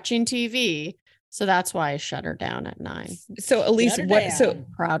 right? Watching TV. So that's why I shut her down at 9. So Alysse, so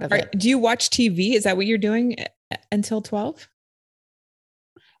proud of it. Do you watch TV? Is that what you're doing until 12?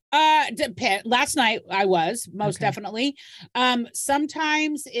 Last night I was most definitely.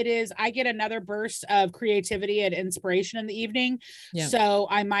 Sometimes it is, I get another burst of creativity and inspiration in the evening. Yeah. So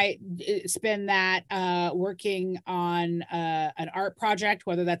I might spend that, working on, an art project,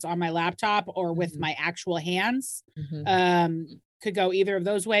 whether that's on my laptop or with my actual hands. Could go either of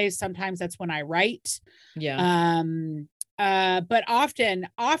those ways. Sometimes that's when I write. Yeah. But often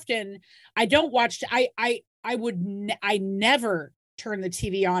I don't watch, I never turn the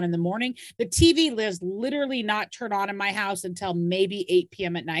TV on in the morning. The TV is literally not turned on in my house until maybe 8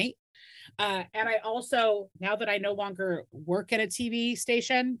 p.m. at night. And I also, now that I no longer work at a TV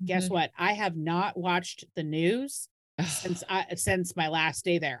station, guess what? I have not watched the news since my last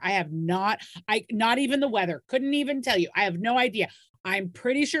day there. I have not even the weather. Couldn't even tell you. I have no idea. I'm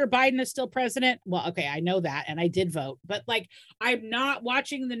pretty sure Biden is still president. Well, okay, I know that, and I did vote, but like, I'm not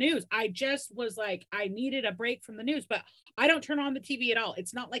watching the news. I just was like, I needed a break from the news, but I don't turn on the TV at all.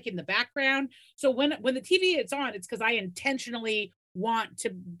 It's not like in the background. So when the TV is on, it's because I intentionally want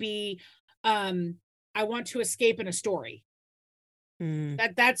to be, I want to escape in a story.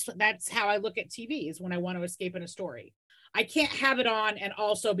 That's how I look at TV, is when I want to escape in a story. I can't have it on and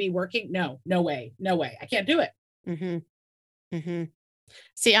also be working. No way. I can't do it.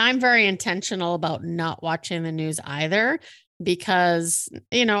 See, I'm very intentional about not watching the news either, because,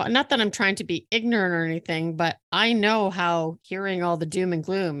 not that I'm trying to be ignorant or anything, but I know how hearing all the doom and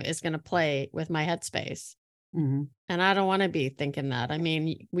gloom is going to play with my headspace. And I don't want to be thinking that. I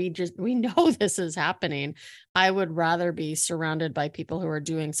mean, we know this is happening. I would rather be surrounded by people who are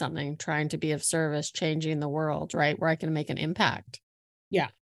doing something, trying to be of service, changing the world, right? Where I can make an impact. Yeah.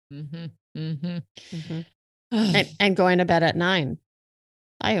 And going to bed at 9.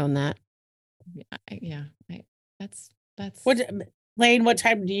 I own that. That's what, Lane, what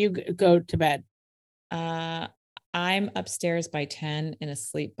time do you go to bed? I'm upstairs by 10 and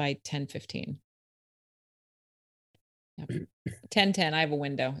asleep by 10:15. 10:10. I have a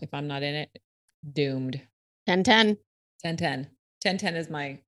window. If I'm not in it, doomed. 10:10. 10:10. 10:10 is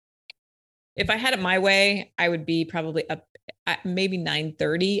if I had it my way, I would be probably up at maybe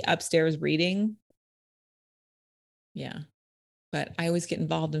 9:30 upstairs reading. Yeah. But I always get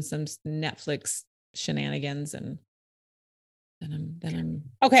involved in some Netflix shenanigans, and then I'm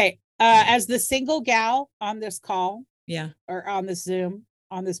okay. As the single gal on this call, or on this Zoom,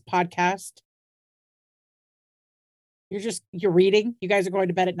 on this podcast, you're reading. You guys are going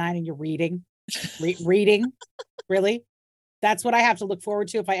to bed at 9 and you're reading. Reading, really? That's what I have to look forward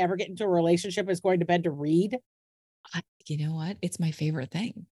to if I ever get into a relationship, is going to bed to read. You know what? It's my favorite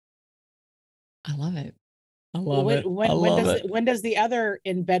thing. I love it. I love it. When does the other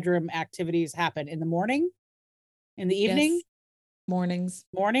in bedroom activities happen? In the morning? In the evening? Yes.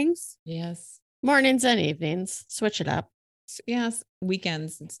 Mornings. Yes. Mornings and evenings. Switch it up. Yes.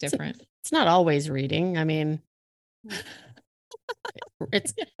 Weekends. It's different. It's not always reading. I mean,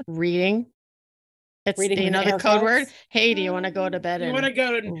 it's reading. It's Reading you with know air the code word. quotes? Hey, do you want to go to bed You and want to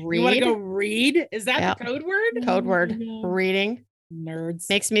go read? Is that Yeah. the code word? code word No. reading? Nerds.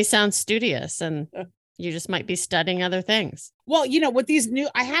 Makes me sound studious, and you just might be studying other things. Well, with these new,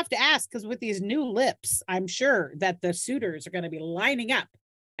 I have to ask, because with these new lips, I'm sure that the suitors are going to be lining up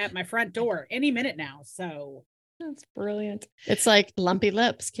at my front door any minute now. So That's brilliant. It's like lumpy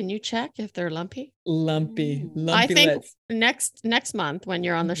lips. Can you check if they're lumpy? Lumpy I think lips. next month when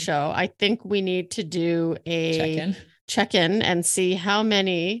you're on the Mhm. show, I think we need to do a Check in. and see how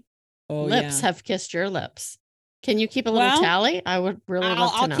many lips have kissed your lips. Can you keep a little tally? I would really love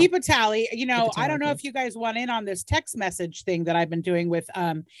to know. I'll keep a tally. a I tally, don't know if please. you guys want in on this text message thing that I've been doing with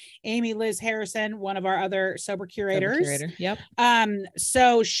Amy Liz Harrison, one of our other sober curators. Yep.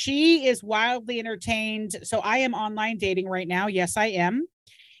 So she is wildly entertained. So I am online dating right now. Yes, I am.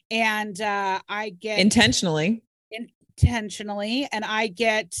 And I get Intentionally, and I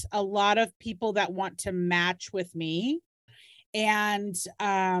get a lot of people that want to match with me. And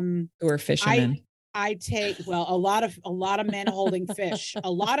who are fishermen. I take a lot of men holding fish,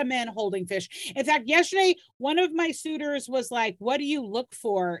 a lot of men holding fish. In fact, yesterday, one of my suitors was like, what do you look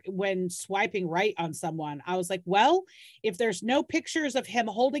for when swiping right on someone? I was like, well, if there's no pictures of him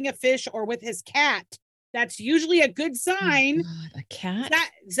holding a fish or with his cat, that's usually a good sign. Oh God, a cat.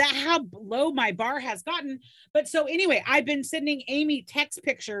 Is that how low my bar has gotten? But so anyway, I've been sending Amy text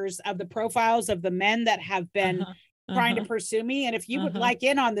pictures of the profiles of the men that have been trying to pursue me. And if you would like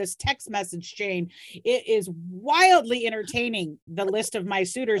in on this text message chain, it is wildly entertaining, the list of my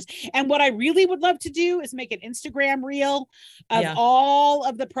suitors. And what I really would love to do is make an Instagram reel of all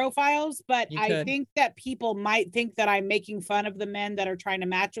of the profiles. But I think that people might think that I'm making fun of the men that are trying to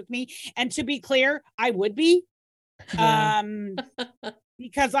match with me. And to be clear, I would be. Because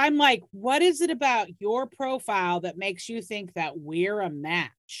I'm like, what is it about your profile that makes you think that we're a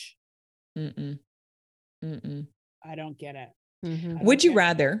match? I don't get it. Would you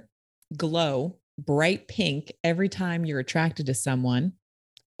rather glow bright pink every time you're attracted to someone,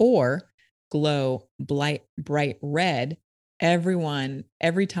 or glow bright red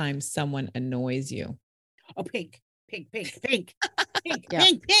every time someone annoys you? Oh, pink. Pink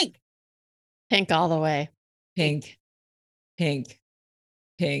all the way. Pink.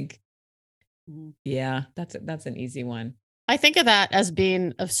 Yeah, that's an easy one. I think of that as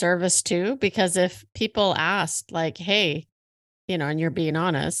being of service too, because if people asked like, hey, and you're being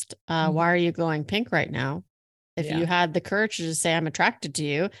honest, why are you glowing pink right now? If you had the courage to say, I'm attracted to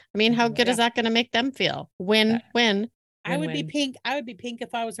you, I mean, how good is that going to make them feel? Win. I would be pink. I would be pink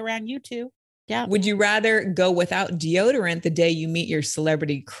if I was around you two. Yeah. Would you rather go without deodorant the day you meet your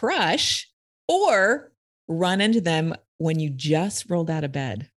celebrity crush, or run into them when you just rolled out of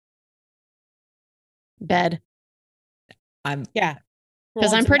bed? Bed.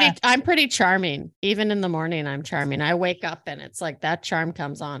 Because I'm pretty charming. Even in the morning, I'm charming. I wake up and it's like that charm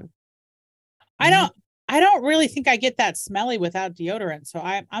comes on. I don't really think I get that smelly without deodorant. So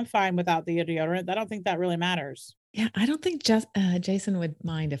I'm fine without the deodorant. I don't think that really matters. Yeah, I don't think Jason would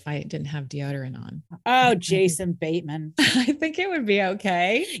mind if I didn't have deodorant on. Oh, Jason Bateman. I think it would be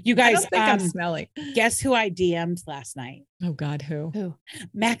okay. You guys, I don't think I'm smelly. Guess who I DM'd last night? Oh God, who?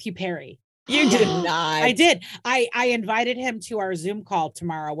 Matthew Perry. You did not. I did. I invited him to our Zoom call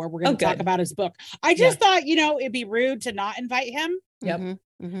tomorrow where we're going to talk about his book. I just thought, it'd be rude to not invite him. Yep.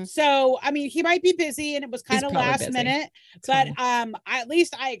 So, I mean, he might be busy and it was kind of last minute, but at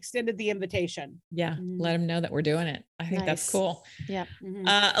least I extended the invitation. Yeah. Let him know that we're doing it. I think that's cool. Yeah.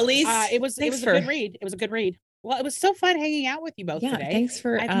 Alysse, it was a good read. It was a good read. Well, it was so fun hanging out with you both today. Thanks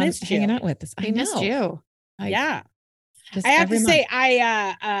for hanging out with us. I missed you. I have to say,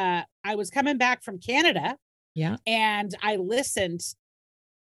 I was coming back from Canada. Yeah. And I listened.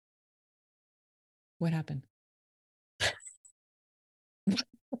 What happened?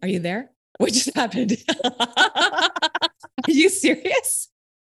 Are you there? What just happened? Are you serious?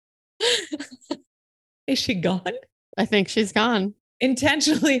 Is she gone? I think she's gone.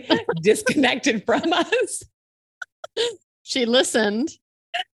 Intentionally disconnected from us. She listened.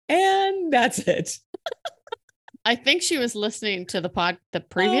 And that's it. I think she was listening to the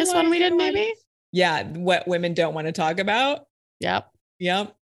previous one we did, maybe. Yeah. What women don't want to talk about. Yep.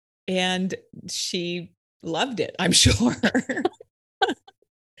 And she loved it, I'm sure.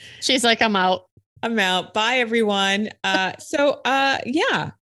 She's like, I'm out. Bye, everyone.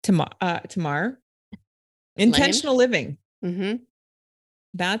 Tomorrow. Intentional living.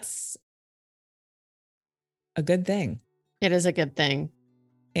 That's a good thing. It is a good thing.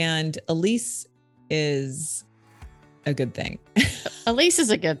 And Alysse is a good thing. Alysse is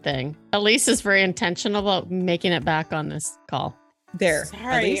a good thing. Alysse is very intentional about making it back on this call. there.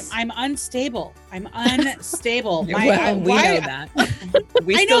 Sorry, Alysse? I'm unstable. I'm unstable. We know that.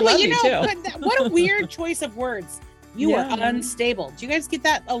 We I still know, love but you too. what a weird choice of words. You Yeah. are unstable. Do you guys get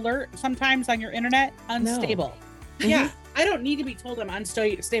that alert sometimes on your internet? Unstable. Yeah, I don't need to be told I'm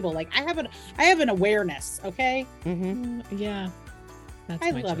unstable. Like I have an awareness. Okay. Yeah. That's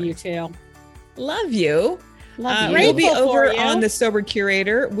I my love choice. you too. Love you. Love you. We'll be Grateful for over you. on the Sober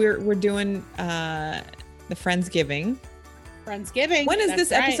Curator. We're doing the Friendsgiving. Friendsgiving. When is That's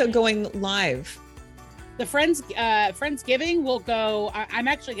this right. episode going live? The Friendsgiving will go. I'm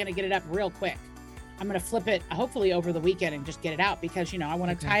actually going to get it up real quick. I'm going to flip it hopefully over the weekend and just get it out because I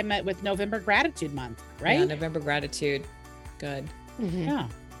want to time it with November Gratitude Month, right? Yeah, November Gratitude. Good. Yeah.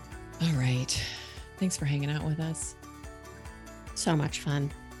 All right. Thanks for hanging out with us. So much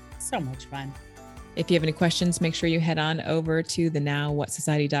fun. So much fun. If you have any questions, make sure you head on over to the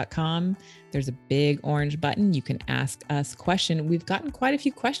nowwhatsociety.com. There's a big orange button. You can ask us a question. We've gotten quite a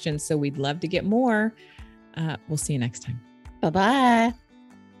few questions, so we'd love to get more. We'll see you next time. Bye-bye.